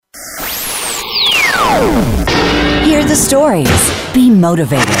the stories. Be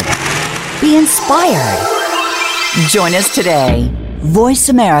motivated. Be inspired. Join us today. Voice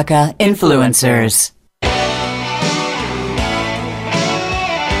America Influencers.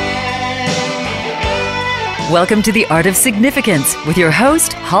 Welcome to The Art of Significance with your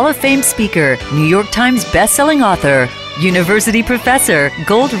host, Hall of Fame speaker, New York Times bestselling author, university professor,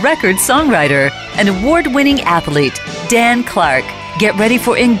 Gold Record Songwriter, and award-winning athlete, Dan Clark. Get ready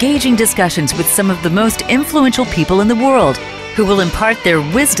for engaging discussions with some of the most influential people in the world who will impart their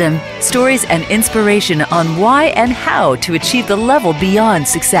wisdom, stories, and inspiration on why and how to achieve the level beyond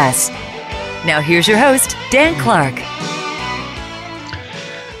success. Now here's your host, Dan Clark.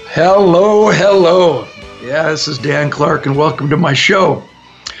 Hello. Yeah, this is Dan Clark, and welcome to my show.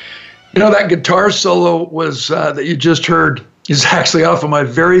 You know, that guitar solo was that you just heard is actually off of my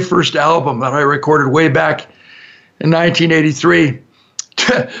very first album that I recorded way back in 1983,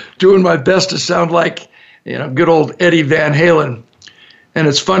 doing my best to sound like, you know, good old Eddie Van Halen. And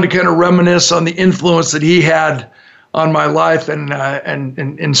it's fun to kind of reminisce on the influence that he had on my life and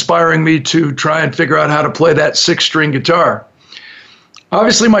inspiring me to try and figure out how to play that six-string guitar.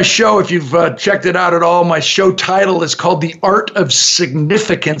 Obviously, my show, if you've checked it out at all, my show title is called The Art of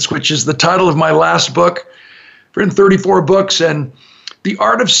Significance, which is the title of my last book. I've written 34 books, and The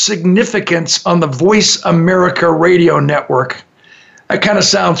Art of Significance on the Voice America Radio Network. That kind of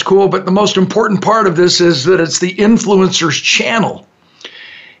sounds cool, but the most important part of this is that it's the Influencers channel.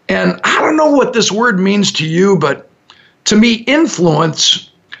 And I don't know what this word means to you, but to me, influence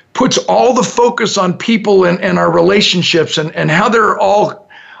puts all the focus on people and our relationships and how they're all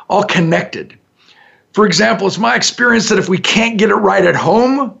connected. For example, it's my experience that if we can't get it right at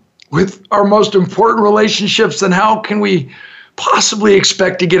home with our most important relationships, then how can we possibly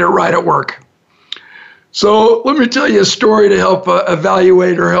expect to get it right at work? So let me tell you a story to help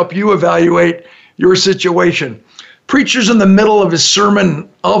evaluate or help you evaluate your situation. Preacher's in the middle of his sermon.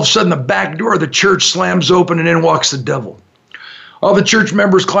 All of a sudden, the back door of the church slams open and in walks the devil. All the church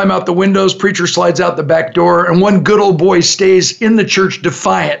members climb out the windows, preacher slides out the back door, and one good old boy stays in the church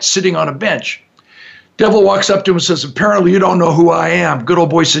defiant, sitting on a bench. Devil walks up to him and says, "Apparently you don't know who I am." Good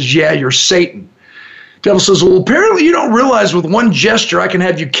old boy says, "Yeah, you're Satan." Devil says, "Well, apparently you don't realize with one gesture I can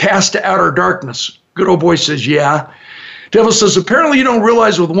have you cast to outer darkness." Good old boy says, "Yeah." Devil says, "Apparently you don't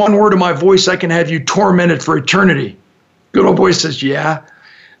realize with one word of my voice I can have you tormented for eternity." Good old boy says, "Yeah."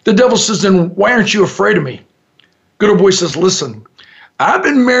 The devil says, "Then why aren't you afraid of me?" Good old boy says, "Listen, I've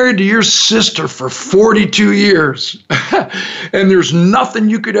been married to your sister for 42 years, and there's nothing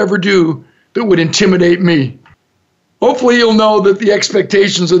you could ever do that would intimidate me." Hopefully you'll know that the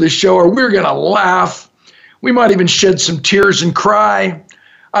expectations of the show are we're going to laugh. We might even shed some tears and cry.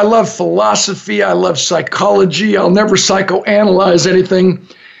 I love philosophy. I love psychology. I'll never psychoanalyze anything.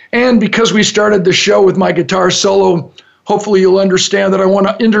 And because we started the show with my guitar solo, hopefully you'll understand that I want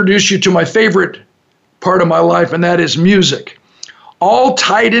to introduce you to my favorite part of my life, and that is music. All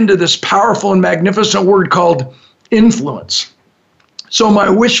tied into this powerful and magnificent word called influence. So my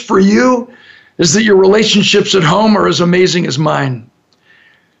wish for you is that your relationships at home are as amazing as mine.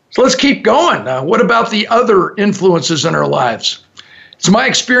 So let's keep going. What about the other influences in our lives? It's my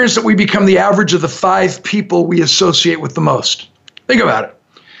experience that we become the average of the 5 people we associate with the most. Think about it.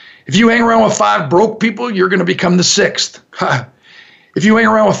 If you hang around with 5 broke people, you're going to become the 6th. If you hang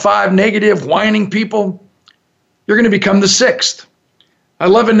around with 5 negative, whining people, you're going to become the 6th. I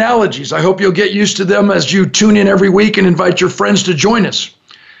love analogies. I hope you'll get used to them as you tune in every week and invite your friends to join us.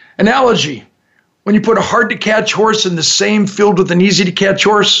 Analogy. When you put a hard-to-catch horse in the same field with an easy-to-catch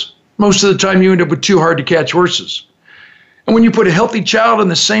horse, most of the time you end up with 2 hard-to-catch horses. And when you put a healthy child in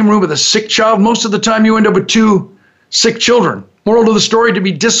the same room with a sick child, most of the time you end up with 2 sick children. Moral of the story, to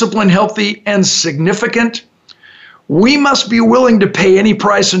be disciplined, healthy, and significant, we must be willing to pay any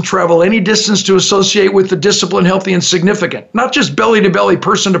price and travel any distance to associate with the disciplined, healthy, and significant. Not just belly to belly,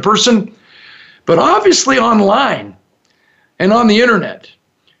 person to person, but obviously online and on the internet.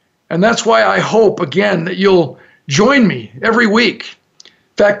 And that's why I hope, again, that you'll join me every week.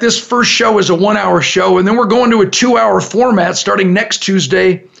 In fact, this first show is a 1-hour show, and then we're going to a 2-hour format starting next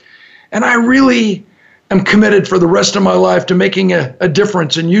Tuesday. And I really am committed for the rest of my life to making a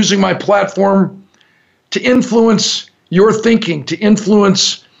difference and using my platform to influence your thinking, to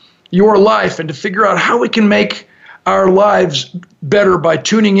influence your life, and to figure out how we can make our lives better by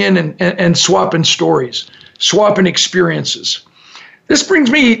tuning in and swapping stories, swapping experiences. This brings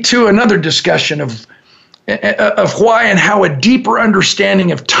me to another discussion of why and how a deeper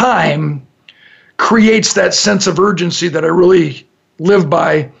understanding of time creates that sense of urgency that I really live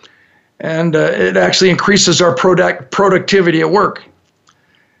by, and it actually increases our productivity at work.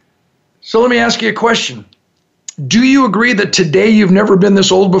 So let me ask you a question. Do you agree that today you've never been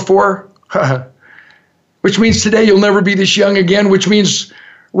this old before? Which means today you'll never be this young again, which means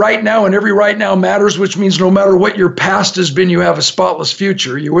right now and every right now matters, which means no matter what your past has been, you have a spotless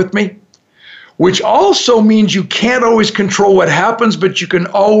future. You with me? Which also means you can't always control what happens, but you can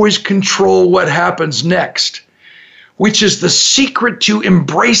always control what happens next, which is the secret to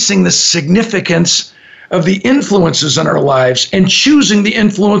embracing the significance of the influences in our lives and choosing the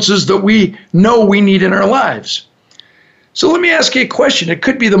influences that we know we need in our lives. So let me ask you a question. It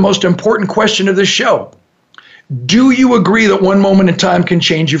could be the most important question of this show. Do you agree that one moment in time can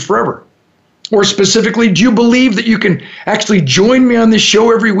change you forever? Or specifically, do you believe that you can actually join me on this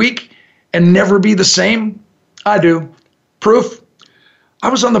show every week and never be the same? I do. Proof? I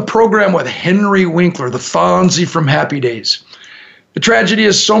was on the program with Henry Winkler, the Fonzie from Happy Days. The tragedy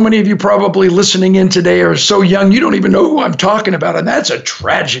is so many of you probably listening in today are so young, you don't even know who I'm talking about, and that's a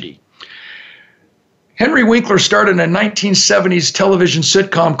tragedy. Henry Winkler started a 1970s television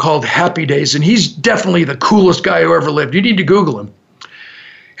sitcom called Happy Days, and he's definitely the coolest guy who ever lived. You need to Google him.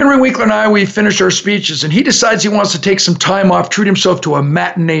 Henry Winkler and I, we finished our speeches, and he decides he wants to take some time off, treat himself to a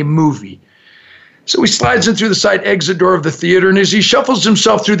matinee movie. So he slides in through the side exit door of the theater, and as he shuffles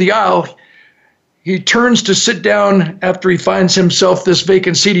himself through the aisle, he turns to sit down after he finds himself this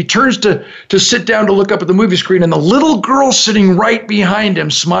vacant seat. He turns to sit down to look up at the movie screen, and the little girl sitting right behind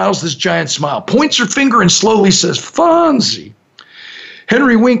him smiles this giant smile, points her finger and slowly says, "Fonzie."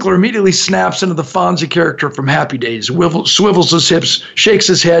 Henry Winkler immediately snaps into the Fonzie character from Happy Days, swivels his hips, shakes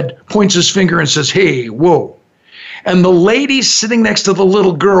his head, points his finger and says, "Hey, whoa." And the lady sitting next to the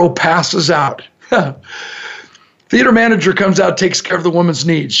little girl passes out. Theater manager comes out, takes care of the woman's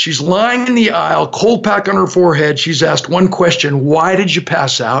needs. She's lying in the aisle, cold pack on her forehead. She's asked one question: "Why did you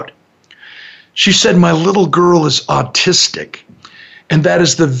pass out?" She said, "My little girl is autistic." And that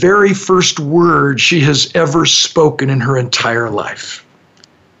is the very first word she has ever spoken in her entire life.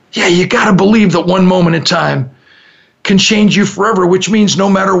 Yeah, you got to believe that one moment in time can change you forever, which means no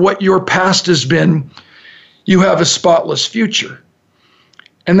matter what your past has been, you have a spotless future.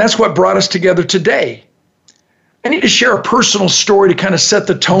 And that's what brought us together today. I need to share a personal story to kind of set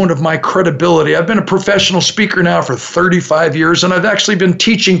the tone of my credibility. I've been a professional speaker now for 35 years, and I've actually been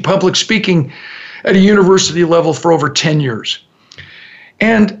teaching public speaking at a university level for over 10 years.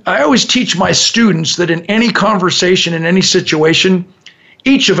 And I always teach my students that in any conversation, in any situation,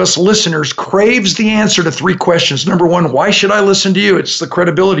 each of us listeners craves the answer to three questions. Number one, why should I listen to you? It's the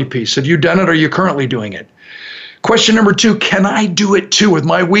credibility piece. Have you done it? Or are you currently doing it? Question number two, can I do it too with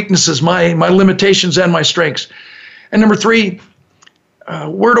my weaknesses, my limitations and my strengths? And number three,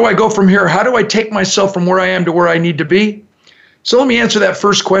 where do I go from here? How do I take myself from where I am to where I need to be? So let me answer that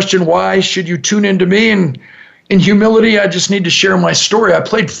first question. Why should you tune into me? And in humility, I just need to share my story. I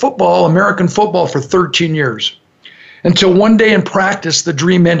played football, American football, for 13 years until one day in practice, the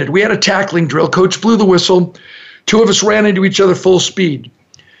dream ended. We had a tackling drill. Coach blew the whistle. Two of us ran into each other full speed.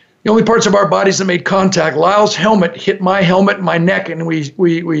 The only parts of our bodies that made contact, Lyle's helmet hit my helmet and my neck, and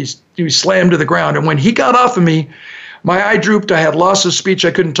we slammed to the ground. And when he got off of me, my eye drooped. I had loss of speech.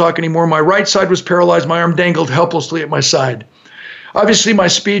 I couldn't talk anymore. My right side was paralyzed. My arm dangled helplessly at my side. Obviously, my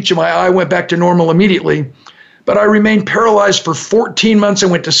speech and my eye went back to normal immediately, but I remained paralyzed for 14 months. I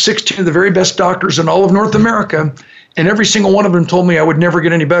went to 16 of the very best doctors in all of North America, and every single one of them told me I would never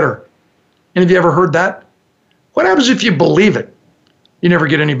get any better. Any of you ever heard that? What happens if you believe it? You never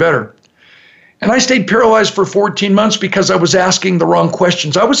get any better. And I stayed paralyzed for 14 months because I was asking the wrong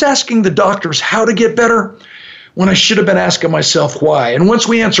questions. I was asking the doctors how to get better when I should have been asking myself why. And once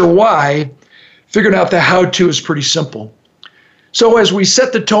we answer why, figuring out the how-to is pretty simple. So as we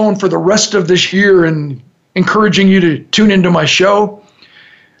set the tone for the rest of this year and encouraging you to tune into my show,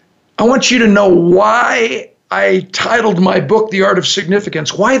 I want you to know why I titled my book, The Art of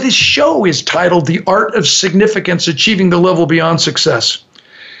Significance, why this show is titled The Art of Significance, Achieving the Level Beyond Success.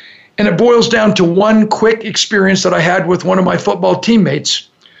 And it boils down to one quick experience that I had with one of my football teammates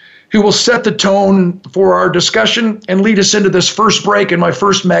who will set the tone for our discussion and lead us into this first break and my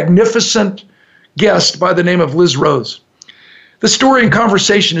first magnificent guest by the name of Liz Rose. The story and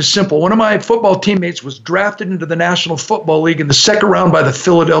conversation is simple. One of my football teammates was drafted into the National Football League in the second round by the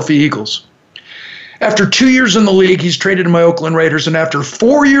Philadelphia Eagles. After 2 years in the league, he's traded to my Oakland Raiders, and after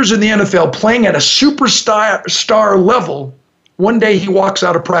 4 years in the NFL playing at a superstar level, one day he walks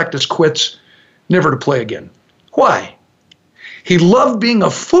out of practice, quits, never to play again. Why? He loved being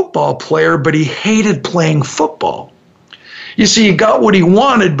a football player, but he hated playing football. You see, he got what he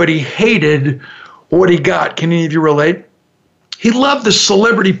wanted, but he hated what he got. Can any of you relate? He loved the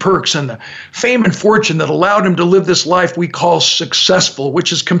celebrity perks and the fame and fortune that allowed him to live this life we call successful,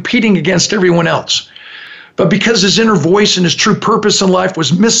 which is competing against everyone else. But because his inner voice and his true purpose in life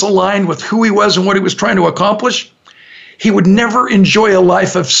was misaligned with who he was and what he was trying to accomplish, he would never enjoy a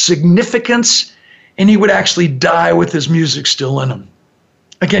life of significance, and he would actually die with his music still in him.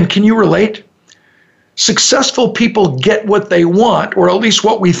 Again, can you relate? Successful people get what they want, or at least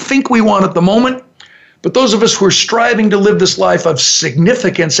what we think we want at the moment. But those of us who are striving to live this life of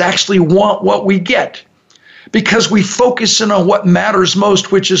significance actually want what we get, because we focus in on what matters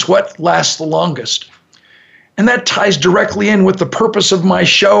most, which is what lasts the longest. And that ties directly in with the purpose of my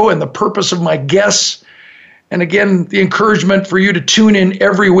show and the purpose of my guests. And again, the encouragement for you to tune in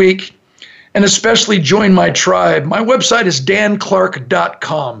every week and especially join my tribe. My website is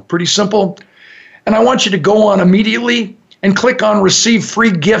danclark.com. Pretty simple. And I want you to go on immediately and click on Receive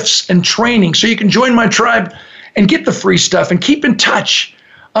Free Gifts and Training so you can join my tribe and get the free stuff and keep in touch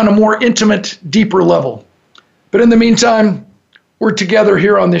on a more intimate, deeper level. But in the meantime, we're together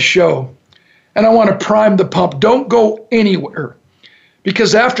here on this show. And I want to prime the pump. Don't go anywhere,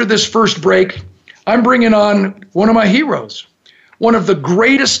 because after this first break, I'm bringing on one of my heroes, one of the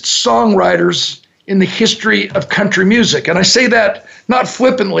greatest songwriters in the history of country music. And I say that not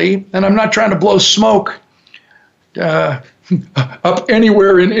flippantly, and I'm not trying to blow smoke up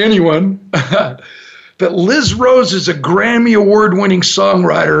anywhere in anyone. But Liz Rose is a Grammy Award-winning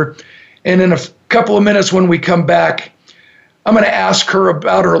songwriter. And in a couple of minutes when we come back, I'm going to ask her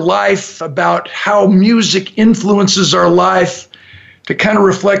about her life, about how music influences our life, to kind of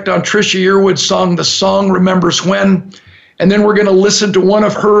reflect on Trisha Yearwood's song, The Song Remembers When. And then we're going to listen to one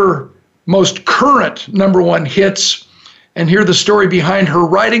of her most current #1 hits and hear the story behind her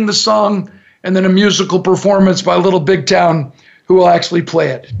writing the song, and then a musical performance by Little Big Town, who will actually play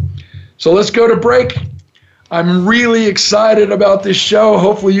it. So let's go to break. I'm really excited about this show.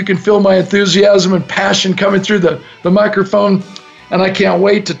 Hopefully you can feel my enthusiasm and passion coming through the microphone. And I can't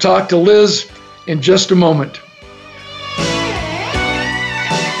wait to talk to Liz in just a moment.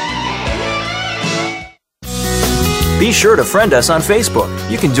 Be sure to friend us on Facebook.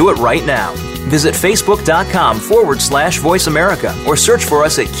 You can do it right now. Visit facebook.com/Voice America or search for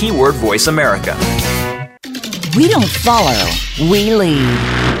us at keyword Voice America. We don't follow, we lead.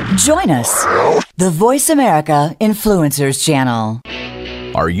 Join us, the Voice America Influencers Channel.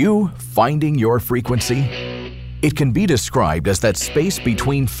 Are you finding your frequency? It can be described as that space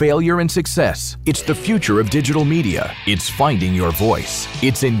between failure and success. It's the future of digital media. It's finding your voice.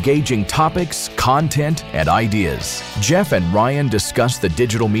 It's engaging topics, content, and ideas. Jeff and Ryan discuss the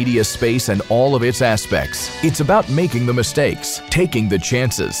digital media space and all of its aspects. It's about making the mistakes, taking the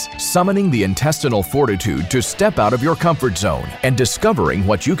chances, summoning the intestinal fortitude to step out of your comfort zone, and discovering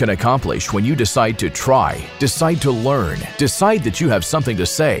what you can accomplish when you decide to try, decide to learn, decide that you have something to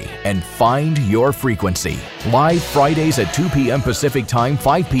say, and find your frequency. Live Fridays at 2 p.m. Pacific Time,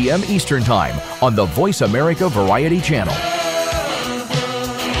 5 p.m. Eastern Time on the Voice America Variety Channel.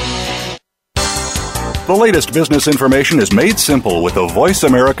 The latest business information is made simple with the Voice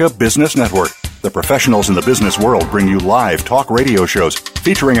America Business Network. The professionals in the business world bring you live talk radio shows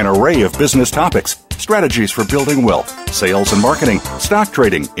featuring an array of business topics, strategies for building wealth, sales and marketing, stock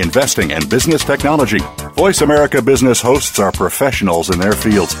trading, investing, and business technology. Voice America Business hosts are professionals in their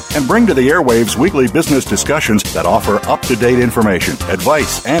fields and bring to the airwaves weekly business discussions that offer up-to-date information,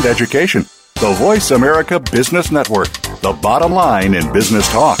 advice, and education. The Voice America Business Network, the bottom line in business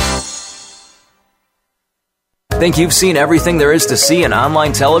talk. Think you've seen everything there is to see in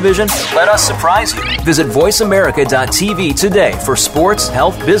online television? Let us surprise you. Visit voiceamerica.tv today for sports,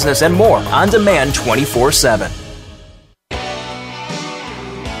 health, business, and more on demand 24/7.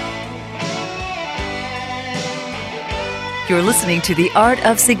 You're listening to The Art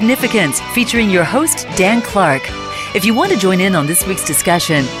of Significance, featuring your host, Dan Clark. If you want to join in on this week's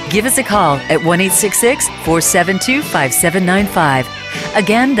discussion, give us a call at 1-866-472-5795.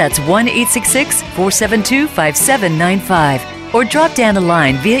 Again, that's 1-866-472-5795. Or drop Dan a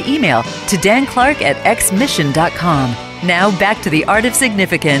line via email to danclark@xmission.com. Now back to The Art of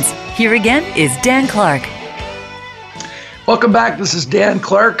Significance. Here again is Dan Clark. Welcome back. This is Dan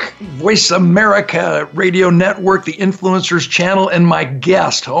Clark, Voice America Radio Network, the Influencers Channel, and my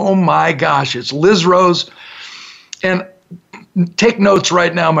guest. Oh my gosh, it's Liz Rose. And take notes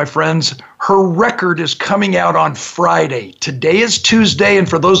right now, my friends. Her record is coming out on Friday. Today is Tuesday, and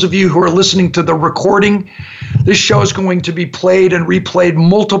for those of you who are listening to the recording, this show is going to be played and replayed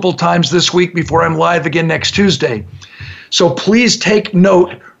multiple times this week before I'm live again next Tuesday. So please take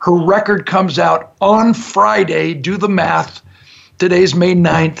note. Her record comes out on Friday. Do the math. Today's May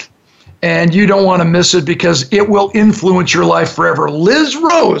 9th. And you don't want to miss it because it will influence your life forever. Liz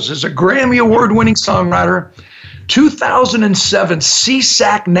Rose is a Grammy Award-winning songwriter, 2007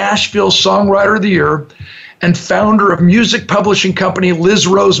 CSAC Nashville Songwriter of the Year, and founder of music publishing company Liz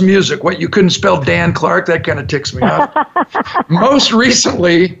Rose Music. What, you couldn't spell Dan Clark? That kind of ticks me off. Most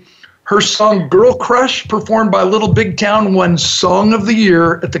recently, her song Girl Crush, performed by Little Big Town, won Song of the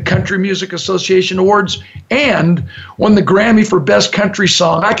Year at the Country Music Association Awards and won the Grammy for Best Country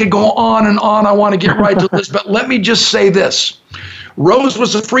Song. I could go on and on. I want to get right to this, but let me just say this. Rose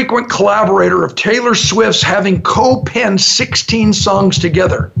was a frequent collaborator of Taylor Swift's, having co-penned 16 songs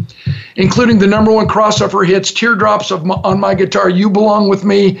together, including the #1 crossover hits, Teardrops on My Guitar, You Belong With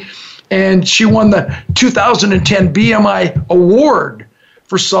Me, and she won the 2010 BMI Award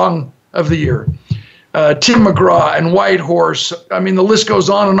for Song of the Year. Tim McGraw and White Horse. I mean, the list goes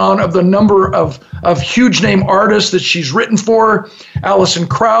on of the number of huge name artists that she's written for. Alison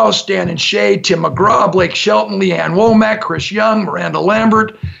Krauss, Dan and Shay, Tim McGraw, Blake Shelton, Leanne Womack, Chris Young, Miranda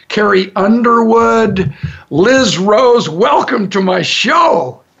Lambert, Carrie Underwood, Liz Rose. Welcome to my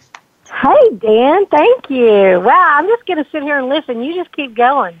show. Hey, Dan. Thank you. Wow, I'm just going to sit here and listen. You just keep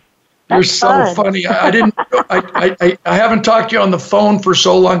going. You're so funny. I haven't talked to you on the phone for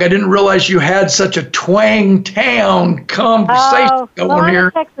so long. I didn't realize you had such a twang town conversation going here. I'm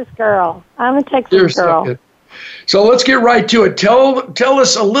a Texas girl. You're girl. So let's get right to it. Tell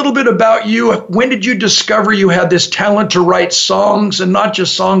us a little bit about you. When did you discover you had this talent to write songs, and not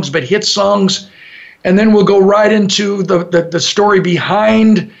just songs, but hit songs? And then we'll go right into the story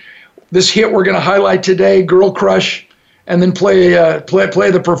behind this hit we're going to highlight today, Girl Crush, and then play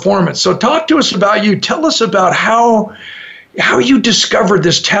the performance. So talk to us about you. Tell us about how you discovered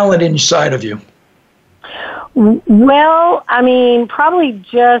this talent inside of you. Well, I mean, probably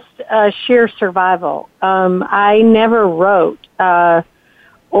just sheer survival. I never wrote. I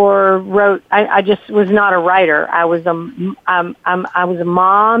just was not a writer. I was a mom,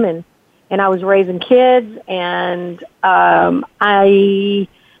 and I was raising kids, and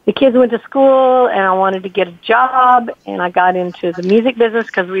the kids went to school, and I wanted to get a job, and I got into the music business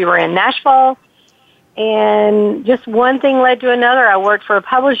because we were in Nashville, and just one thing led to another. I worked for a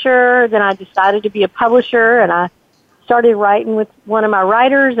publisher, then I decided to be a publisher, and I started writing with one of my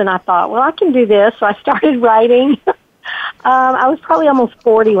writers, and I thought, well, I can do this, so I started writing. I was probably almost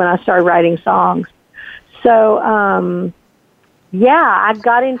 40 when I started writing songs. So, I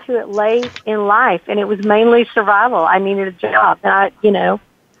got into it late in life, and it was mainly survival. I needed a job, and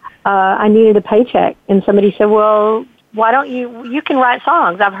I needed a paycheck, and somebody said, well, why don't you can write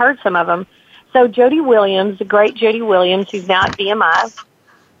songs. I've heard some of them. So Jody Williams, the great Jody Williams, who's now at BMI,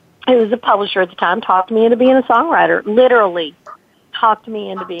 who was a publisher at the time, talked me into being a songwriter, literally talked me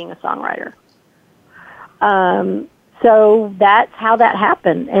into being a songwriter. So that's how that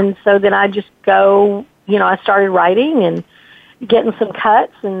happened. And so then I just I started writing and getting some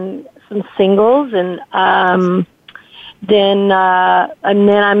cuts and some singles, and then I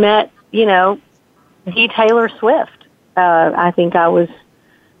met, the Taylor Swift. I think I was,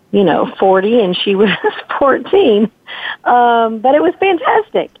 40 and she was 14. But it was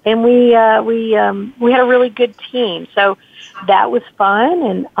fantastic. And we had a really good team. So that was fun.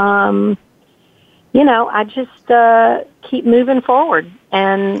 And, I just keep moving forward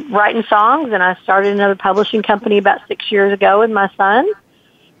and writing songs. And I started another publishing company about 6 years ago with my son.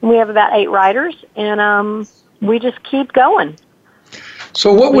 And we have about 8 writers. And we just keep going.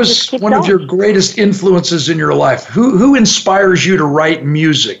 So what was one of your greatest influences in your life? Who inspires you to write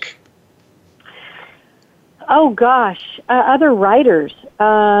music? Oh, gosh. Other writers,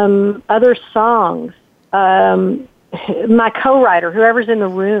 other songs, my co-writer, whoever's in the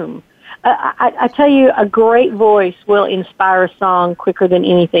room. I tell you, a great voice will inspire a song quicker than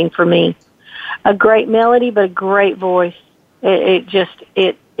anything for me. A great melody, but a great voice. I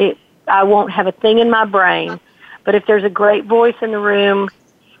won't have a thing in my brain. But if there's a great voice in the room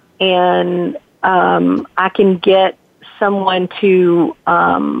and I can get someone to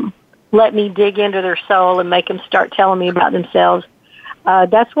let me dig into their soul and make them start telling me about themselves,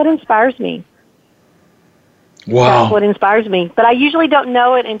 that's what inspires me. Wow. That's what inspires me. But I usually don't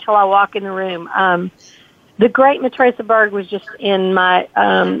know it until I walk in the room. The great Matresa Berg was just in my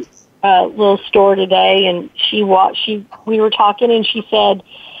little store today, and we were talking, and she said,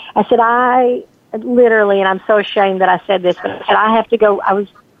 I literally, and I'm so ashamed that I said this, but I said, I have to go.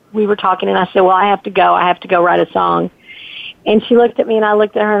 We were talking, and I said, well, I have to go write a song. And she looked at me, and I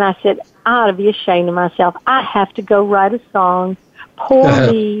looked at her, and I said, I ought to be ashamed of myself. I have to go write a song.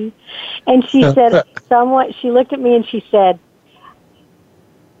 Poor me. And she said, she looked at me, and she said,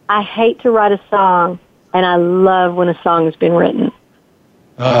 I hate to write a song, and I love when a song has been written.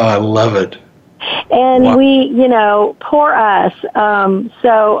 Oh, I love it. And wow. Poor us. That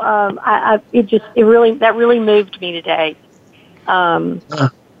really moved me today.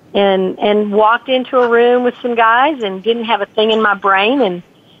 and walked into a room with some guys and didn't have a thing in my brain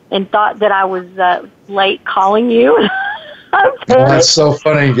and thought that I was late calling you. That's so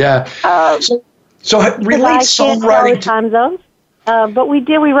funny. Yeah. So relate songwriting to time zones. But we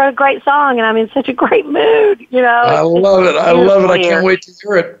did. We wrote a great song, and I'm in such a great mood. I love it. I love it. I can't wait to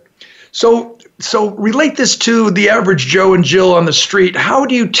hear it. So relate this to the average Joe and Jill on the street. How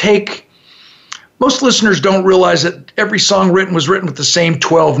do you take? Most listeners don't realize that every song written was written with the same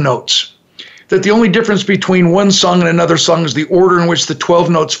 12 notes. That the only difference between one song and another song is the order in which the 12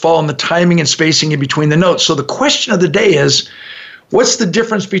 notes fall and the timing and spacing in between the notes. So the question of the day is, what's the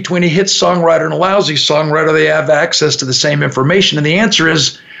difference between a hit songwriter and a lousy songwriter? They have access to the same information. And the answer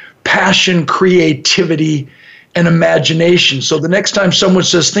is passion, creativity, and imagination. So the next time someone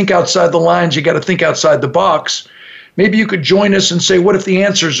says, think outside the lines, you got to think outside the box. Maybe you could join us and say, what if the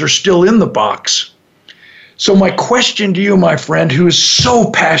answers are still in the box? So my question to you, my friend, who is so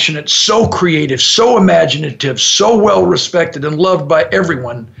passionate, so creative, so imaginative, so well respected and loved by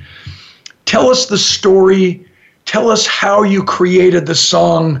everyone, tell us the story. Tell us how you created the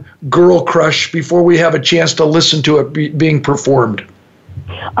song Girl Crush before we have a chance to listen to it being performed.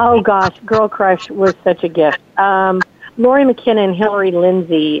 Oh, gosh, Girl Crush was such a gift. Lori McKenna and Hillary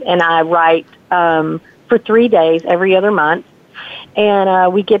Lindsay and I write for 3 days every other month.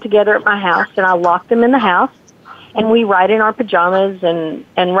 And we get together at my house, and I lock them in the house, and we write in our pajamas and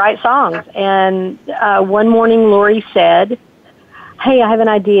write songs. And one morning, Lori said, hey, I have an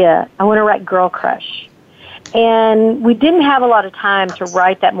idea. I want to write Girl Crush. And we didn't have a lot of time to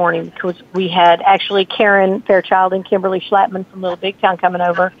write that morning because we had actually Karen Fairchild and Kimberly Schlappman from Little Big Town coming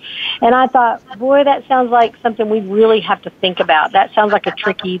over. And I thought, boy, that sounds like something we really have to think about. That sounds like a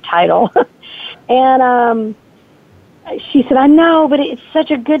tricky title. And she said, I know, but it's such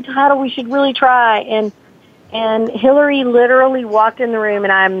a good title. We should really try. And Hillary literally walked in the room,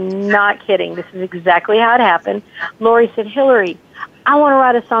 and I'm not kidding. This is exactly how it happened. Lori said, Hillary, I want to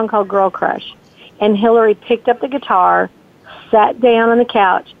write a song called Girl Crush. And Hillary picked up the guitar, sat down on the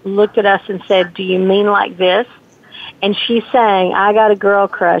couch, looked at us and said, do you mean like this? And she sang, I got a girl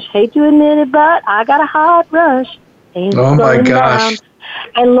crush. Hate to admit it, but I got a hot rush. Oh, my gosh. Down.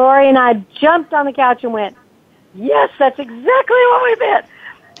 And Lori and I jumped on the couch and went, yes, that's exactly what we meant.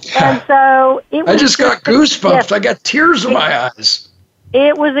 And so it was I just got goosebumps. I got tears in my eyes.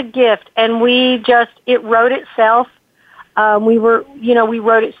 It was a gift. And it wrote itself. We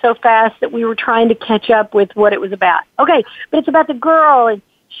wrote it so fast that we were trying to catch up with what it was about. Okay, but it's about the girl, and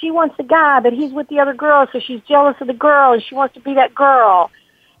she wants the guy, but he's with the other girl, so she's jealous of the girl, and she wants to be that girl.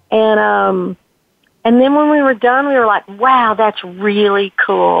 And then when we were done, we were like, wow, that's really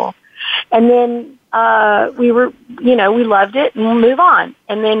cool. And then we loved it, and we'll move on.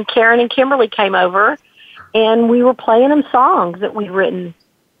 And then Karen and Kimberly came over, and we were playing them songs that we'd written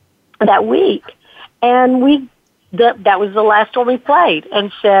that week. And that was the last one we played,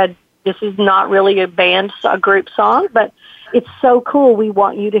 and said, this is not really a group song, but it's so cool. We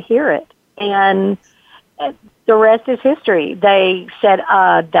want you to hear it. And the rest is history. They said,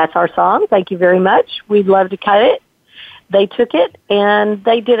 that's our song. Thank you very much. We'd love to cut it. They took it, and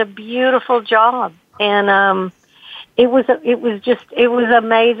they did a beautiful job. And it was an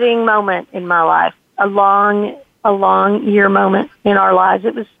amazing moment in my life, a long year moment in our lives.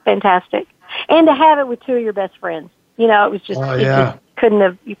 It was fantastic. And to have it with two of your best friends, it was just,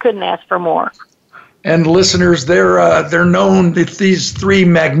 you couldn't ask for more. And listeners, they're known that these three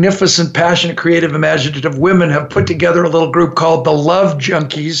magnificent, passionate, creative, imaginative women have put together a little group called the Love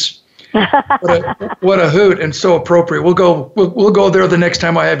Junkies. What a hoot, and so appropriate. We'll go there the next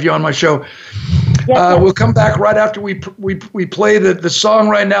time I have you on my show. Yes. We'll come back right after we play the song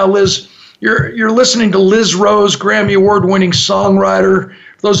right now. Liz, you're listening to Liz Rose, Grammy Award winning songwriter.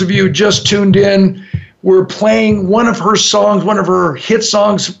 For those of you who just tuned in, we're playing one of her songs, one of her hit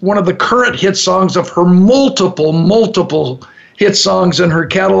songs, one of the current hit songs of her multiple hit songs in her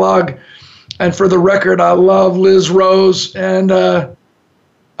catalog. And for the record, I love Liz Rose, and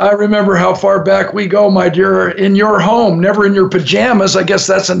I remember how far back we go, my dear, in your home, never in your pajamas. I guess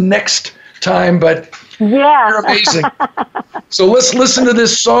that's a next time, but yeah, you're amazing. So let's listen to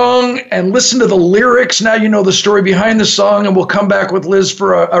this song and listen to the lyrics. Now you know the story behind the song, and we'll come back with Liz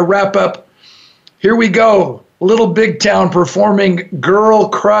for a wrap-up. Here we go. Little Big Town performing Girl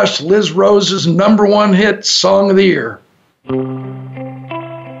Crush, Liz Rose's #1 hit song of the year.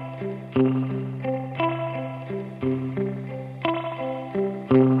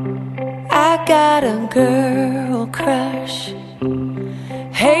 I got a girl crush.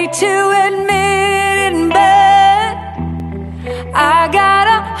 Hate to admit it, but I got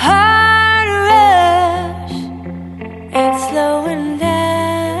a heart rush. It's slowing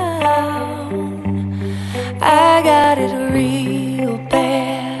down.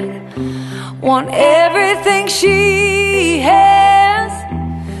 want everything she has.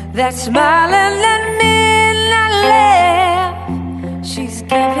 That smiling and midnight laugh she's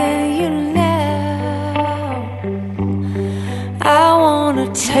giving you now. I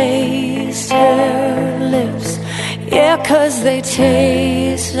wanna taste her lips, yeah, 'cause they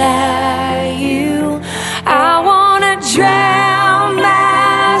taste like you. I wanna drown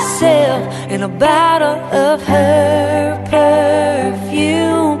myself in a bottle of her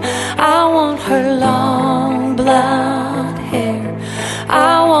perfume. I want her long blonde hair,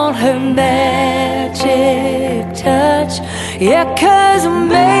 I want her magic touch, yeah, 'cause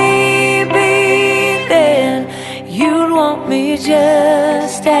maybe then you'd want me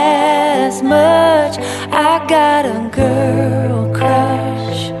just as much. I got a girl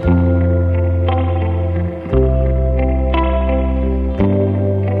crush.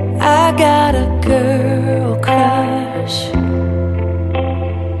 I got a girl crush.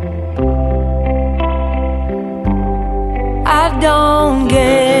 I don't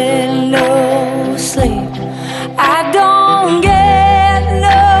get no sleep, I don't get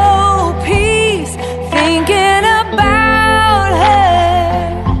no peace thinking about her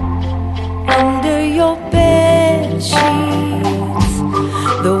under your bed sheets.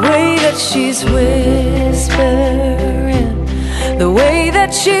 The way that she's whispering, the way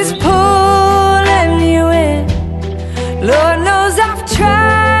that she's pulling you in. Lord knows I've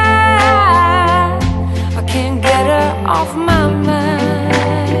tried, I can't get her off my mind.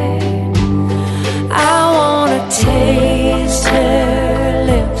 I wanna taste her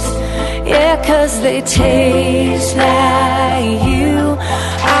lips, yeah, 'cause they taste like you.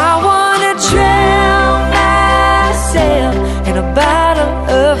 I wanna drown myself in a bottle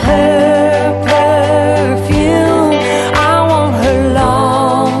of her perfume. I want her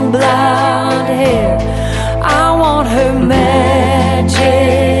long blonde hair, I want her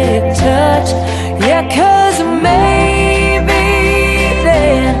magic touch, yeah, 'cause maybe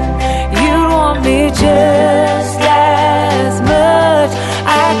then you'd want me just as much. I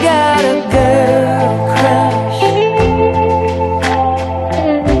got a girl crush.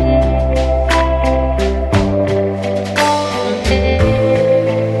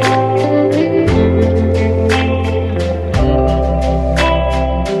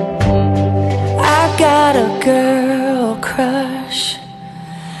 I got a girl crush.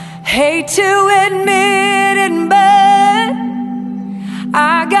 Hate to admit it, but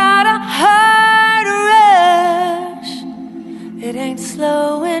I got a heart rush. It ain't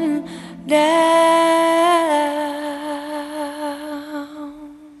slowing down.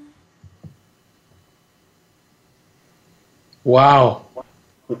 Wow.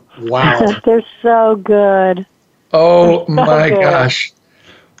 Wow. They're so good. Oh my gosh.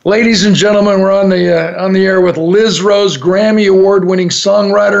 Ladies and gentlemen, we're on the air with Liz Rose, Grammy Award-winning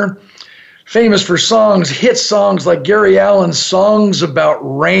songwriter, famous for hit songs like Gary Allan's Songs About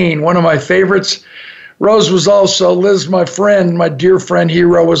Rain, one of my favorites. Rose was also, Liz, my friend, my dear friend,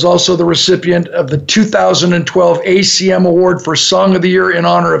 hero, was also the recipient of the 2012 ACM Award for Song of the Year in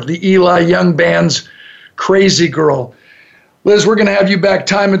honor of the Eli Young Band's Crazy Girl. Liz, we're going to have you back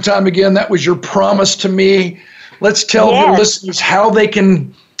time and time again. That was your promise to me. Let's tell the listeners how they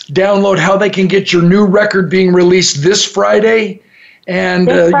can download, how they can get your new record being released this Friday, and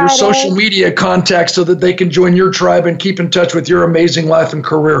your social media contacts so that they can join your tribe and keep in touch with your amazing life and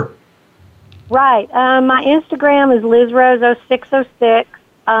career. Right. My Instagram is LizRose0606.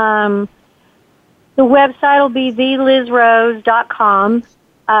 The website will be thelizrose.com.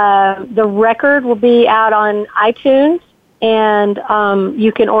 The record will be out on iTunes, and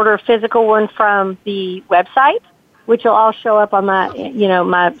you can order a physical one from the website, which will all show up on my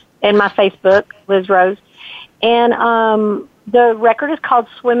Facebook, Liz Rose. And the record is called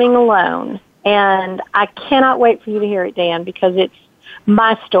Swimming Alone, and I cannot wait for you to hear it, Dan, because it's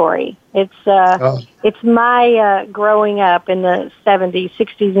my story. It's my growing up in the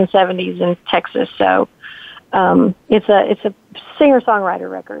 60s and 70s in Texas. So it's a singer-songwriter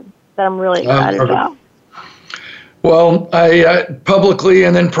record that I'm really excited about. Well, I publicly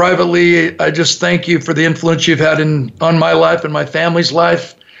and then privately, I just thank you for the influence you've had on my life and my family's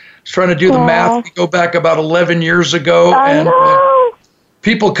life. I was trying to do the math. We go back about 11 years ago, and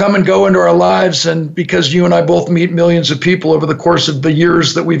people come and go into our lives, and because you and I both meet millions of people over the course of the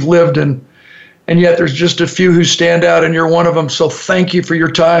years that we've lived, and yet there's just a few who stand out, and you're one of them. So thank you for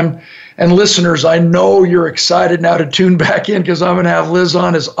your time. And listeners, I know you're excited now to tune back in, because I'm going to have Liz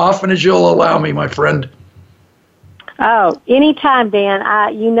on as often as you'll allow me, my friend. Oh, anytime, Dan.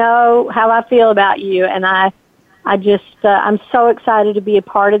 You know how I feel about you, and I'm so excited to be a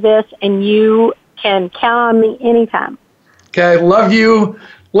part of this, and you can count on me anytime. Okay, love you.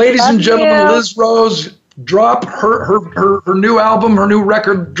 Ladies and gentlemen, Liz Rose, drop her new album, her new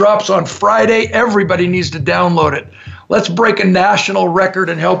record drops on Friday. Everybody needs to download it. Let's break a national record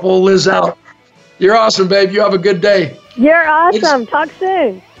and help old Liz out. You're awesome, babe. You have a good day. You're awesome. Talk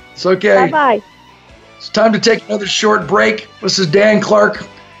soon. It's okay. Bye-bye. It's time to take another short break. This is Dan Clark,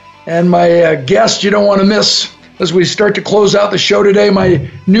 and my guest you don't want to miss as we start to close out the show today. My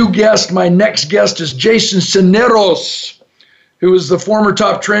next guest is Jason Sisneros, who is the former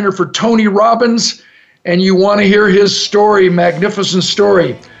top trainer for Tony Robbins, and you want to hear his story, magnificent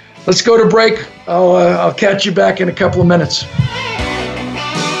story. Let's go to break. I'll catch you back in a couple of minutes.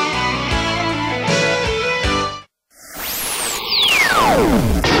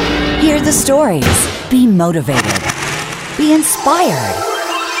 Hear the stories. Be motivated. Be inspired.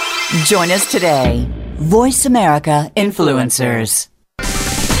 Join us today. Voice America Influencers.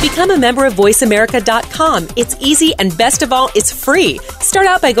 Become a member of VoiceAmerica.com. It's easy, and best of all, it's free. Start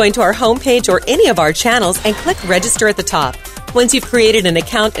out by going to our homepage or any of our channels and click register at the top. Once you've created an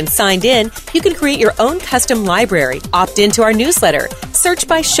account and signed in, you can create your own custom library, opt into our newsletter, search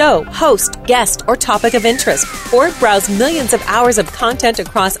by show, host, guest, or topic of interest, or browse millions of hours of content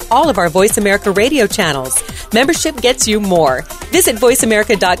across all of our Voice America radio channels. Membership gets you more. Visit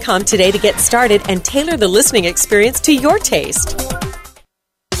VoiceAmerica.com today to get started and tailor the listening experience to your taste.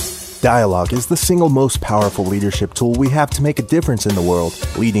 Dialogue is the single most powerful leadership tool we have to make a difference in the world.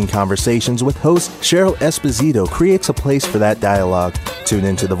 Leading Conversations with host Cheryl Esposito creates a place for that dialogue. Tune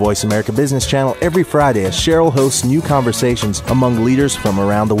into the Voice America Business Channel every Friday as Cheryl hosts new conversations among leaders from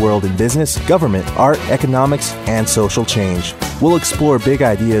around the world in business, government, art, economics, and social change. We'll explore big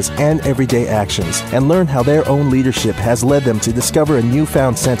ideas and everyday actions and learn how their own leadership has led them to discover a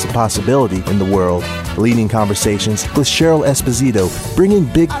newfound sense of possibility in the world. Leading Conversations with Cheryl Esposito, bringing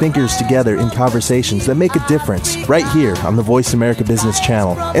big thinkers together in conversations that make a difference, right here on the Voice America Business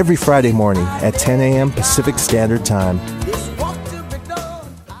Channel every Friday morning at 10 a.m. Pacific Standard Time.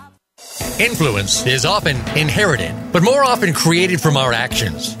 Influence is often inherited, but more often created from our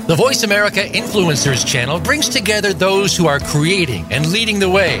actions. The Voice America Influencers channel brings together those who are creating and leading the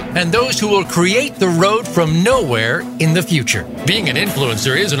way, and those who will create the road from nowhere in the future. Being an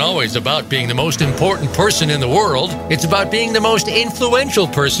influencer isn't always about being the most important person in the world. It's about being the most influential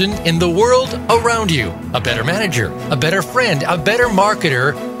person in the world around you. A better manager, a better friend, a better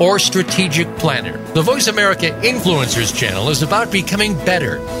marketer, or strategic planner. The Voice America Influencers channel is about becoming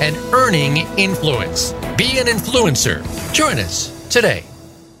better and earning influence. Be an influencer. Join us today.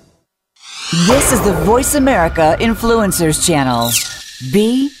 This is the Voice America Influencers channel.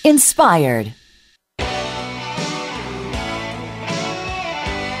 Be inspired.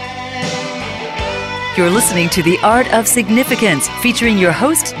 You're listening to The Art of Significance, featuring your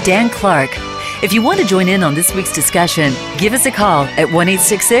host, Dan Clark. If you want to join in on this week's discussion, give us a call at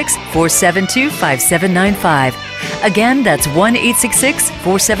 1-866-472-5795. Again, that's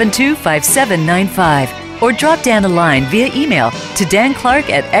 1-866-472-5795. Or drop Dan a line via email to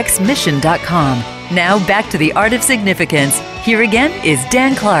danclark@xmission.com. Now back to The Art of Significance. Here again is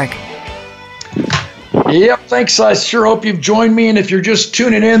Dan Clark. Yep, thanks. I sure hope you've joined me. And if you're just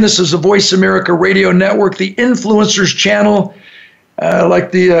tuning in, this is the Voice America Radio Network, the Influencers channel.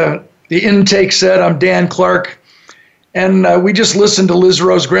 Like the intake said, I'm Dan Clark. And we just listened to Liz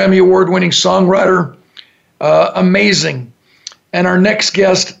Rose, Grammy Award-winning songwriter. Amazing. And our next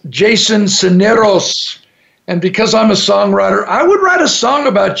guest, Jason Sisneros. And because I'm a songwriter, I would write a song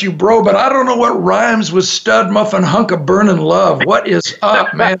about you, bro, but I don't know what rhymes with stud, muffin, hunk of burning love. What is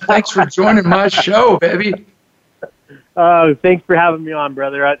up, man? Thanks for joining my show, baby. Thanks for having me on,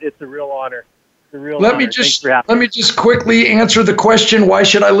 brother. It's a real honor. It's a real honor. Let me just quickly answer the question, why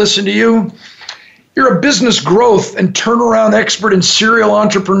should I listen to you? You're a business growth and turnaround expert and serial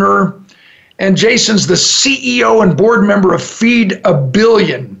entrepreneur. And Jason's the CEO and board member of Feed a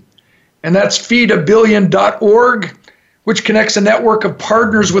Billion. And that's feedabillion.org, which connects a network of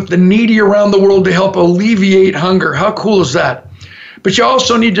partners with the needy around the world to help alleviate hunger. How cool is that? But you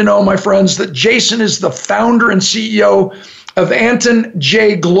also need to know, my friends, that Jason is the founder and CEO of Anton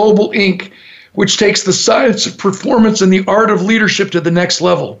J. Global Inc., which takes the science of performance and the art of leadership to the next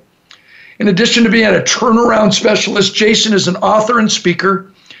level. In addition to being a turnaround specialist, Jason is an author and speaker.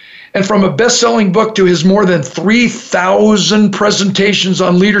 And from a best-selling book to his more than 3,000 presentations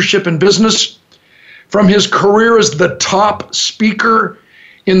on leadership and business, from his career as the top speaker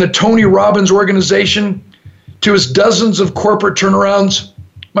in the Tony Robbins organization to his dozens of corporate turnarounds,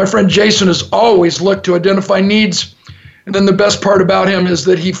 my friend Jason has always looked to identify needs. And then the best part about him is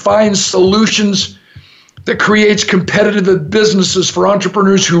that he finds solutions that creates competitive businesses for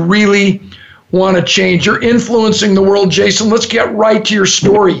entrepreneurs who really want to change. You're influencing the world, Jason. Let's get right to your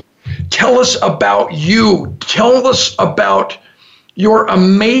story. Tell us about you. Tell us about your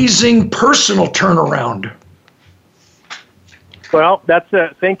amazing personal turnaround. Well,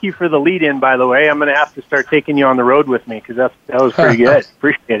 thank you for the lead in, by the way. I'm going to have to start taking you on the road with me because that was pretty good.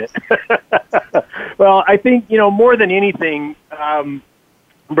 Appreciate it. Well, I think, more than anything,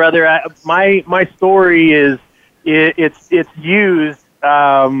 brother, my story is, it's used,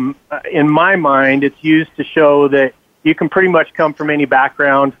 in my mind, it's used to show that you can pretty much come from any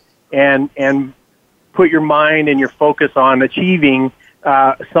background and put your mind and your focus on achieving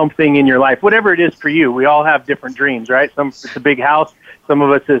something in your life, whatever it is for you. We all have different dreams, right? Some it's a big house. Some of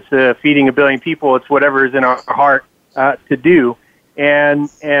us it's feeding 1 billion people. It's whatever is in our heart to do.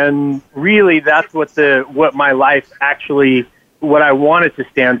 And really, that's what my life actually, what I wanted to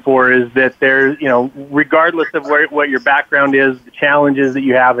stand for is that there's, regardless of what your background is, the challenges that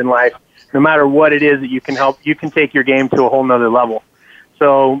you have in life, no matter what it is that you can take your game to a whole nother level.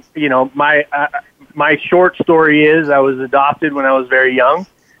 So, my short story is I was adopted when I was very young.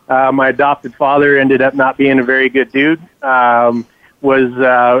 My adopted father ended up not being a very good dude. He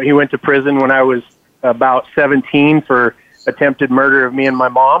went to prison when I was about 17 for attempted murder of me and my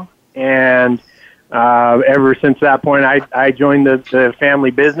mom. And ever since that point, I joined the family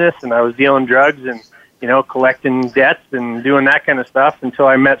business, and I was dealing drugs and, collecting debts and doing that kind of stuff until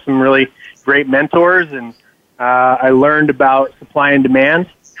I met some really great mentors. And I learned about supply and demand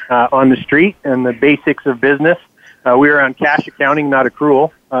on the street and the basics of business. We were on cash accounting, not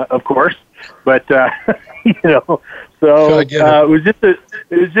accrual, of course, but it was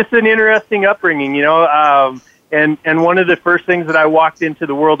just an interesting upbringing, and one of the first things that I walked into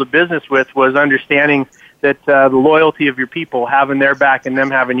the world of business with was understanding that the loyalty of your people, having their back and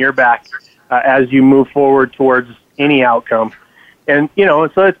them having your back as you move forward towards any outcome. And so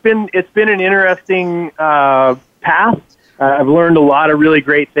it's been an interesting path. I've learned a lot of really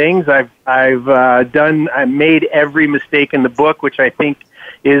great things. I made every mistake in the book, which I think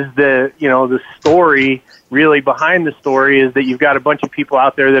is the story really behind the story is that you've got a bunch of people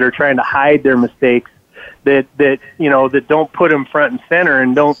out there that are trying to hide their mistakes, that don't put them front and center,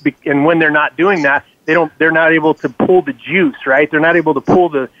 and when they're not doing that, they're not able to pull the juice, right? They're not able to pull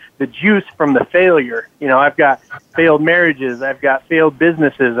the juice from the failure. I've got failed marriages. I've got failed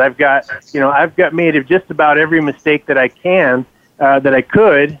businesses. I've got made of just about every mistake that I can, that I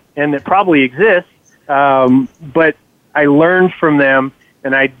could, and that probably exists. But I learned from them,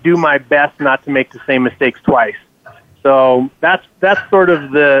 and I do my best not to make the same mistakes twice. So that's sort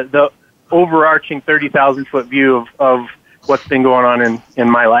of the overarching 30,000-foot view of what's been going on in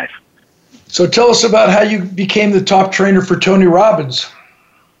my life. So tell us about how you became the top trainer for Tony Robbins.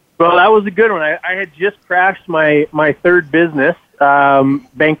 Well, that was a good one. I had just crashed my third business,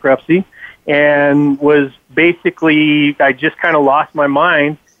 bankruptcy, and was basically, I just kind of lost my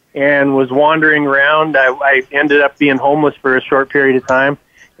mind and was wandering around. I ended up being homeless for a short period of time.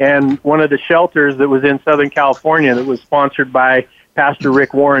 And one of the shelters that was in Southern California that was sponsored by Pastor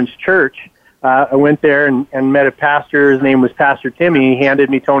Rick Warren's church, I went there and met a pastor. His name was Pastor Timmy. He handed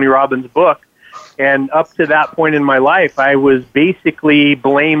me Tony Robbins' book. And up to that point in my life, I was basically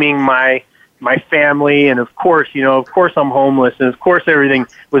blaming my family. And of course I'm homeless. And of course everything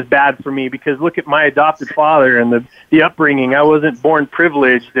was bad for me because look at my adopted father and the upbringing. I wasn't born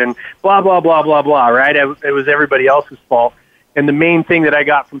privileged and blah, blah, blah, blah, blah, right? It was everybody else's fault. And the main thing that I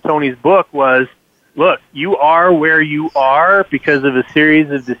got from Tony's book was, look, you are where you are because of a series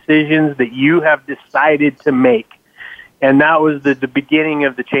of decisions that you have decided to make. And that was the beginning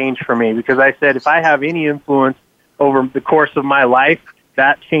of the change for me because I said, if I have any influence over the course of my life,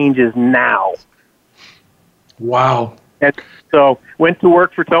 that changes now. Wow. And so went to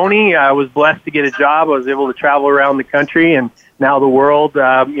work for Tony. I was blessed to get a job. I was able to travel around the country and now the world,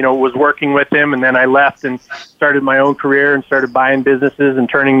 was working with him. And then I left and started my own career and started buying businesses and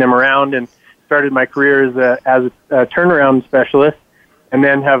turning them around and started my career as a turnaround specialist, and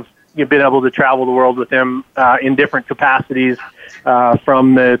then have been able to travel the world with him in different capacities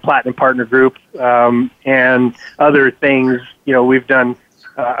from the Platinum Partner Group and other things. We've done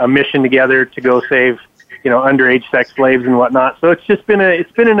a mission together to go save underage sex slaves and whatnot. So it's just been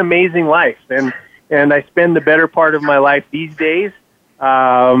an amazing life, and I spend the better part of my life these days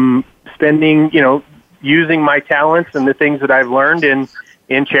spending using my talents and the things that I've learned in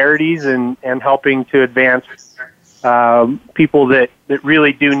charities and helping to advance people that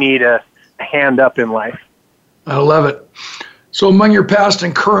really do need a hand up in life. I love it. So among your past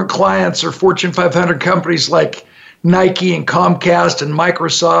and current clients are Fortune 500 companies like Nike and Comcast and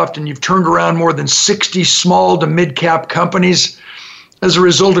Microsoft, and you've turned around more than 60 small to mid-cap companies. as a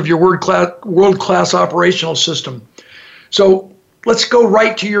result of your world-class operational system. So let's go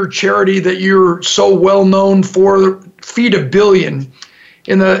right to your charity that you're so well known for, Feed a Billion.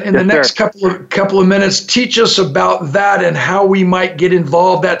 In the next couple of minutes, teach us about that and how we might get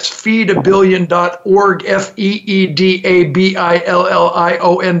involved. That's feedabillion.org,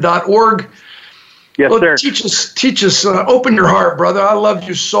 FEEDABILLION.org. Yes, sir. Teach us. Open your heart, brother. I love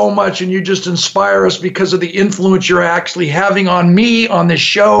you so much, and you just inspire us because of the influence you're actually having on me on this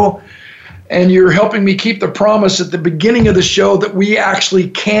show. And you're helping me keep the promise at the beginning of the show that we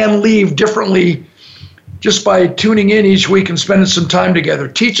actually can leave differently just by tuning in each week and spending some time together.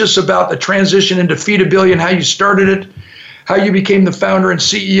 Teach us about the transition into Feed a Billion, how you started it, how you became the founder and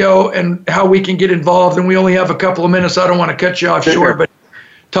CEO, and how we can get involved. And we only have a couple of minutes. I don't want to cut you off short, but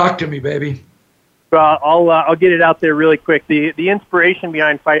talk to me, baby. Well, I'll get it out there really quick. The inspiration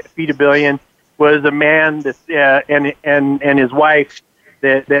behind Feed a Billion was a man that and his wife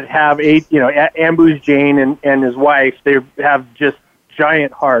that have Ambush Jane and his wife. They have just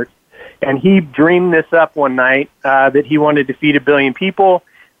giant hearts. And he dreamed this up one night that he wanted to feed 1 billion people.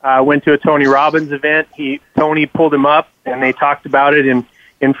 Went to a Tony Robbins event. Tony pulled him up, and they talked about it in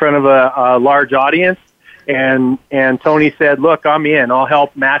front of a large audience. And Tony said, "Look, I'm in. I'll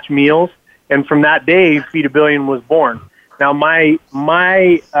help match meals." And from that day, Feed a Billion was born. Now, my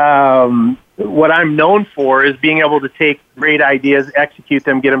what I'm known for is being able to take great ideas, execute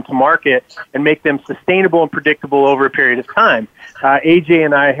them, get them to market, and make them sustainable and predictable over a period of time. AJ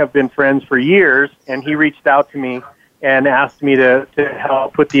and I have been friends for years, and he reached out to me and asked me to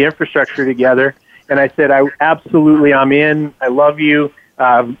help put the infrastructure together. And I said, I'm in. I love you,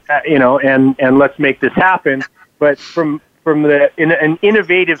 and let's make this happen. But from an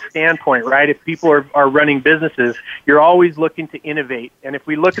innovative standpoint, right? If people are running businesses, you're always looking to innovate. And if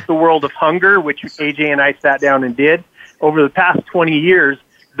we look at the world of hunger, which AJ and I sat down and did, over the past 20 years,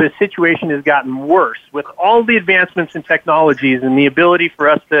 the situation has gotten worse with all the advancements in technologies and the ability for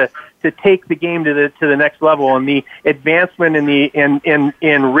us to take the game to the next level, and the advancement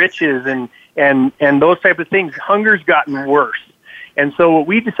in riches and those type of things. Hunger's gotten worse. And so what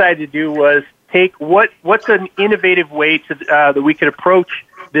we decided to do was take what's an innovative way that we could approach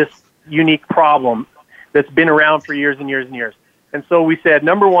this unique problem that's been around for years and years and years. And so we said,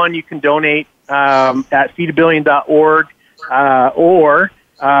 number one, you can donate at feedabillion.org, or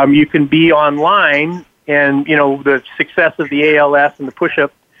you can be online. And the success of the ALS and the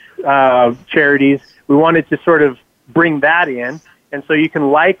push-up charities, we wanted to sort of bring that in. And so you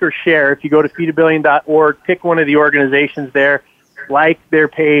can like or share. If you go to feedabillion.org, pick one of the organizations there, like their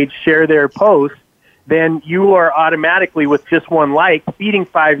page, share their post, then you are automatically, with just one like, feeding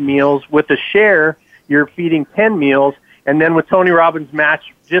 5 meals. With a share, you're feeding 10 meals. And then with Tony Robbins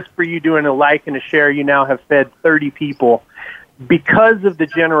Match, just for you doing a like and a share, you now have fed 30 people. Because of the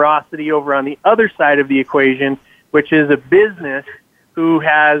generosity over on the other side of the equation, which is a business who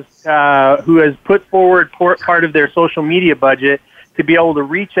has put forward part of their social media budget to be able to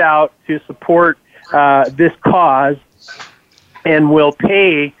reach out to support this cause, and will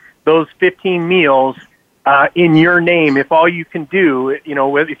pay those 15 meals in your name. If all you can do,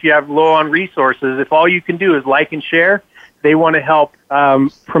 if you have low on resources, if all you can do is like and share, they want to help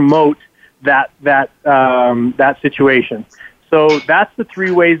promote that situation. So that's the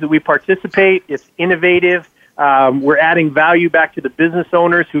 3 ways that we participate. It's innovative. We're adding value back to the business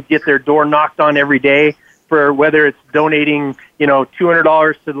owners who get their door knocked on every day, for whether it's donating,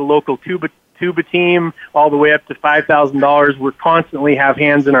 $200 to the local tuba team, all the way up to $5,000. We constantly have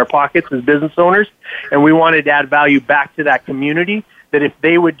hands in our pockets as business owners, and we wanted to add value back to that community, that if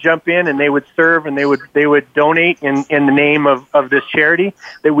they would jump in and they would serve and they would donate in the name of this charity,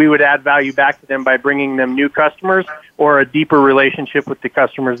 that we would add value back to them by bringing them new customers or a deeper relationship with the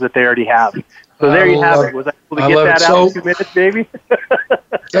customers that they already have. So there you have it. Was I able to get that out in 2 minutes, baby?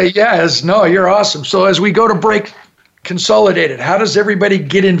 Yes. No, you're awesome. So as we go to break, Consolidated, how does everybody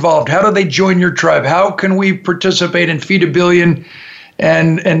get involved? How do they join your tribe? How can we participate in Feed a Billion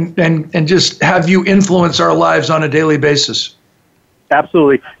and just have you influence our lives on a daily basis?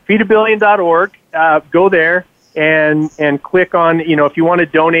 Absolutely. Feedabillion.org. Go there and click on, if you want to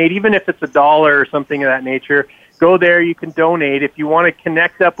donate, even if it's $1 or something of that nature, go there. You can donate. If you want to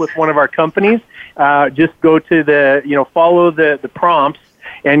connect up with one of our companies, just go to follow the prompts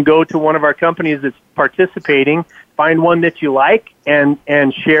and go to one of our companies that's participating. Find one that you like and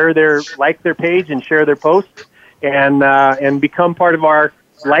share their page and share their posts and become part of our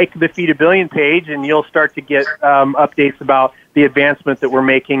the Feed a Billion page, and you'll start to get updates about the advancement that we're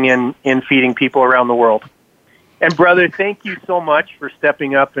making in feeding people around the world. And brother, thank you so much for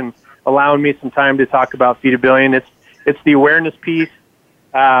stepping up and allowing me some time to talk about Feed a Billion. It's the awareness piece.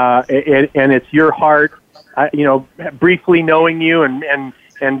 and it's your heart. Briefly knowing you and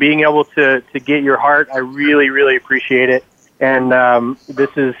being able to get your heart, I really, really appreciate it. And this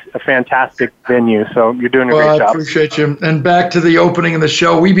is a fantastic venue, so you're doing a great job. I appreciate you. And back to the opening of the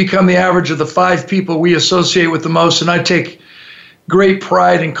show, we become the average of the 5 people we associate with the most, and I take great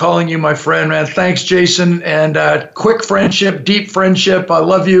pride in calling you my friend, man. Thanks, Jason, and quick friendship, deep friendship. I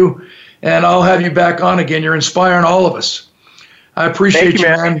love you, and I'll have you back on again. You're inspiring all of us. I appreciate you,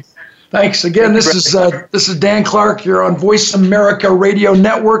 man. Thanks again. This is Dan Clark. You're on Voice America Radio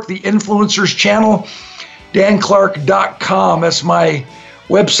Network, the Influencers Channel. DanClark.com. That's my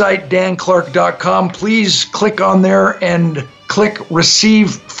website, DanClark.com. Please click on there and click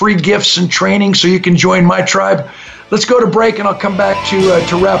Receive Free Gifts and Training so you can join my tribe. Let's go to break, and I'll come back to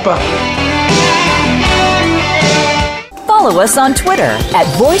wrap up. Follow us on Twitter at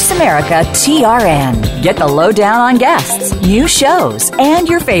VoiceAmericaTRN. Get the lowdown on guests, new shows, and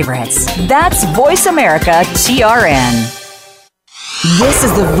your favorites. That's VoiceAmericaTRN. This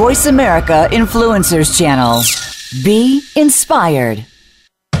is the Voice America Influencers Channel. Be inspired.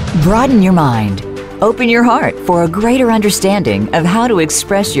 Broaden your mind. Open your heart for a greater understanding of how to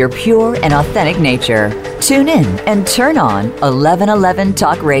express your pure and authentic nature. Tune in and turn on 1111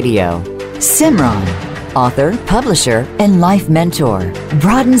 Talk Radio. Simran, author, publisher, and life mentor,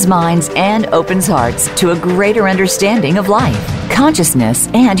 broadens minds and opens hearts to a greater understanding of life, consciousness,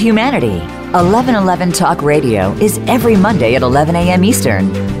 and humanity. 1111 Talk Radio is every Monday at 11 a.m.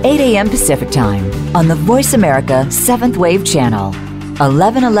 Eastern, 8 a.m. Pacific Time on the Voice America 7th Wave Channel.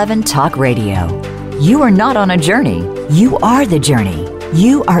 1111 Talk Radio. You are not on a journey. You are the journey.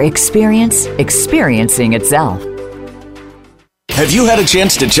 You are experiencing itself. Have you had a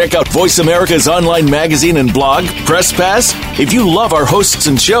chance to check out Voice America's online magazine and blog, Press Pass? If you love our hosts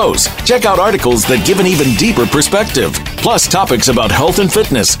and shows, check out articles that give an even deeper perspective, plus topics about health and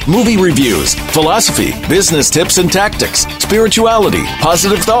fitness, movie reviews, philosophy, business tips and tactics, spirituality,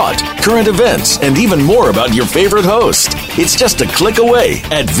 positive thought, current events, and even more about your favorite host. It's just a click away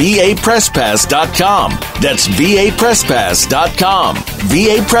at vapresspass.com. That's vapresspass.com.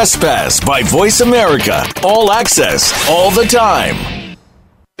 VA Press Pass by Voice America. All access, all the time.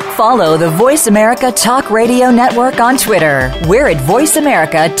 Follow the Voice America Talk Radio Network on Twitter. We're at Voice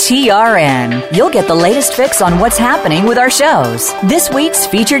America TRN. You'll get the latest fix on what's happening with our shows, this week's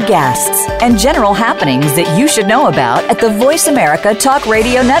featured guests, and general happenings that you should know about at the Voice America Talk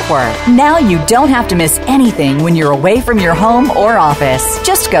Radio Network. Now you don't have to miss anything when you're away from your home or office.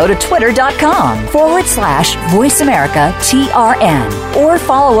 Just go to twitter.com/Voice America TRN or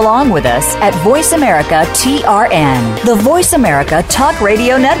follow along with us at Voice America TRN, the Voice America Talk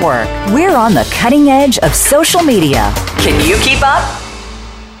Radio Network. We're on the cutting edge of social media. Can you keep up?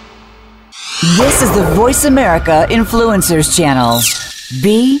 This is the Voice America Influencers Channel.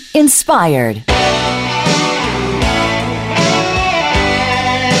 Be inspired.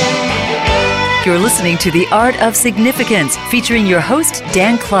 You're listening to The Art of Significance, featuring your host,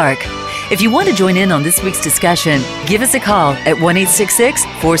 Dan Clark. If you want to join in on this week's discussion, give us a call at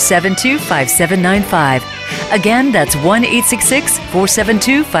 1-866-472-5795. Again, that's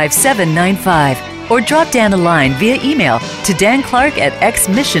 1-866-472-5795. Or drop Dan a line via email to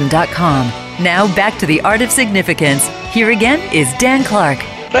danclark@xmission.com. Now back to The Art of Significance. Here again is Dan Clark.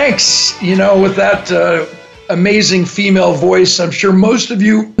 Thanks. With that amazing female voice, I'm sure most of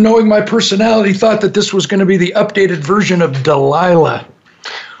you, knowing my personality, thought that this was going to be the updated version of Delilah.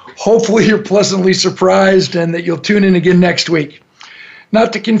 Hopefully you're pleasantly surprised and that you'll tune in again next week.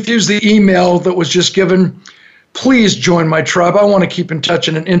 Not to confuse the email that was just given, please join my tribe. I want to keep in touch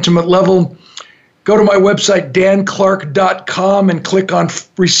at an intimate level. Go to my website, danclark.com, and click on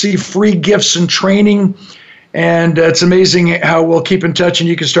Receive Free Gifts and Training. And it's amazing how we'll keep in touch and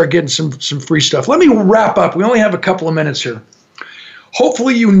you can start getting some free stuff. Let me wrap up. We only have a couple of minutes here.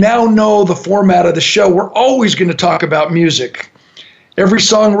 Hopefully you now know the format of the show. We're always going to talk about music. Every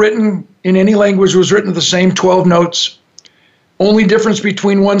song written in any language was written to the same 12 notes. Only difference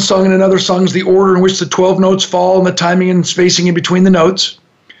between one song and another song is the order in which the 12 notes fall and the timing and spacing in between the notes.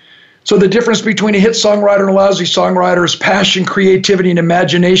 So the difference between a hit songwriter and a lousy songwriter is passion, creativity, and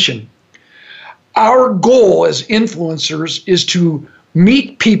imagination. Our goal as influencers is to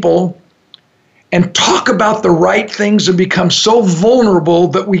meet people and talk about the right things and become so vulnerable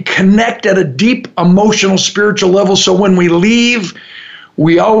that we connect at a deep emotional, spiritual level. So when we leave,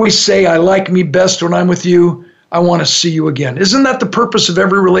 we always say, I like me best when I'm with you. I want to see you again. Isn't that the purpose of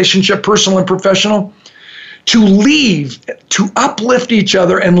every relationship, personal and professional? To leave, to uplift each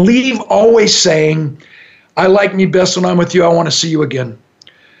other and leave always saying, I like me best when I'm with you. I want to see you again.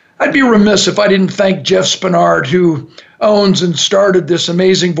 I'd be remiss if I didn't thank Jeff Spinard, who owns and started this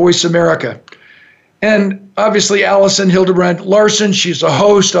amazing Voice America. And obviously, Allison Hildebrand Larson, she's a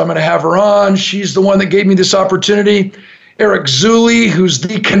host. I'm going to have her on. She's the one that gave me this opportunity. Eric Zuley, who's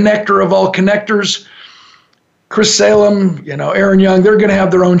the connector of all connectors. Chris Salem, Aaron Young, they're going to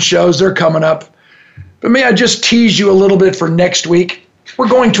have their own shows. They're coming up. But may I just tease you a little bit for next week? We're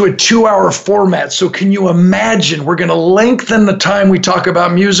going to a 2-hour format. So can you imagine? We're going to lengthen the time we talk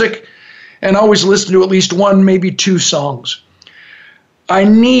about music and always listen to at least one, maybe 2 songs. I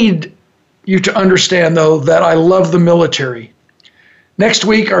need you to understand, though, that I love the military. Next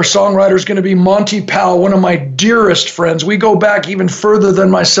week, our songwriter is going to be Monty Powell, one of my dearest friends. We go back even further than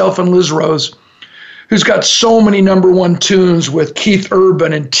myself and Liz Rose, who's got so many #1 tunes with Keith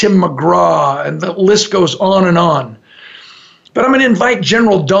Urban and Tim McGraw, and the list goes on and on. But I'm going to invite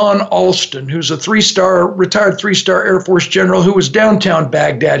General Don Alston, who's a retired 3-star Air Force general who was downtown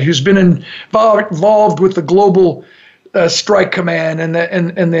Baghdad, who's been involved with the Global Strike Command and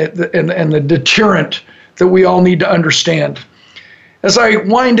the deterrent that we all need to understand. As I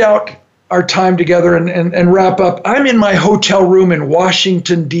wind out our time together and wrap up, I'm in my hotel room in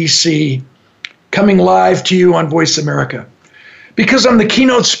Washington, D.C., coming live to you on Voice America, because I'm the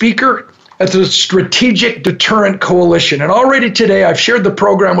keynote speaker at the Strategic Deterrent Coalition. And already today, I've shared the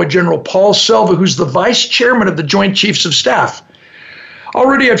program with General Paul Selva, who's the Vice Chairman of the Joint Chiefs of Staff.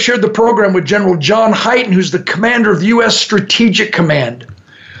 Already, I've shared the program with General John Hyten, who's the commander of the U.S. Strategic Command.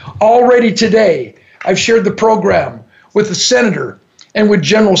 Already today, I've shared the program with the Senator and with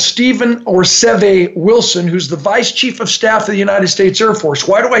General Stephen Orseve Wilson, who's the Vice Chief of Staff of the United States Air Force.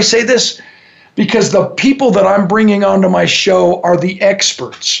 Why do I say this? Because the people that I'm bringing onto my show are the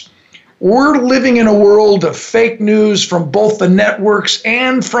experts. We're living in a world of fake news from both the networks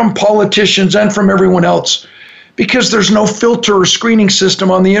and from politicians and from everyone else, because there's no filter or screening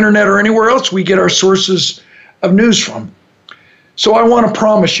system on the internet or anywhere else we get our sources of news from. So I want to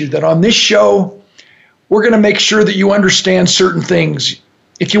promise you that on this show, we're going to make sure that you understand certain things.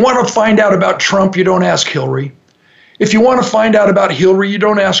 If you want to find out about Trump, you don't ask Hillary. If you want to find out about Hillary, you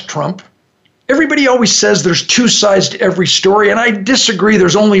don't ask Trump. Everybody always says there's 2 sides to every story, and I disagree.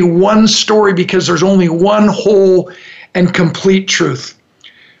 There's only one story because there's only one whole and complete truth.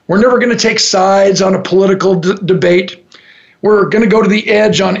 We're never going to take sides on a political debate. We're going to go to the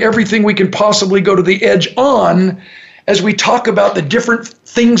edge on everything we can possibly go to the edge on as we talk about the different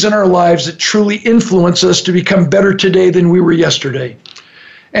things in our lives that truly influence us to become better today than we were yesterday.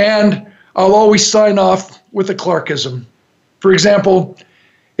 And I'll always sign off with a Clarkism. For example,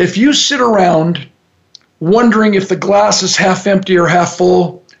 if you sit around wondering if the glass is half empty or half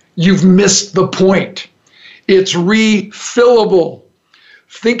full, you've missed the point. It's refillable.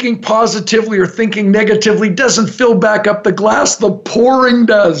 Thinking positively or thinking negatively doesn't fill back up the glass. The pouring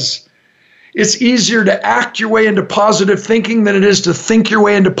does. It's easier to act your way into positive thinking than it is to think your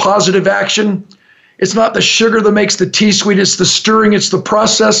way into positive action. It's not the sugar that makes the tea sweet. It's the stirring. It's the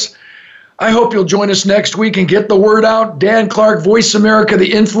process. I hope you'll join us next week and get the word out. Dan Clark, Voice America,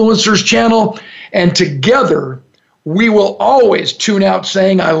 the Influencers Channel. And together, we will always tune out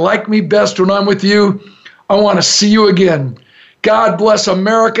saying, I like me best when I'm with you. I want to see you again. God bless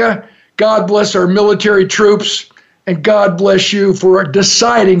America. God bless our military troops. And God bless you for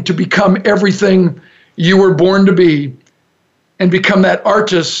deciding to become everything you were born to be and become that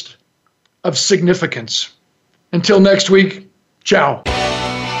artist of significance. Until next week, ciao.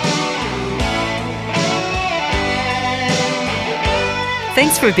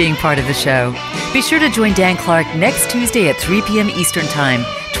 Thanks for being part of the show. Be sure to join Dan Clark next Tuesday at 3 p.m. Eastern Time,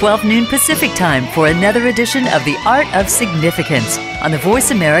 12 noon Pacific Time for another edition of The Art of Significance on the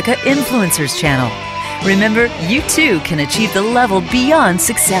Voice America Influencers Channel. Remember, you too can achieve the level beyond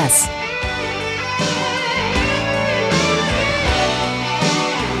success.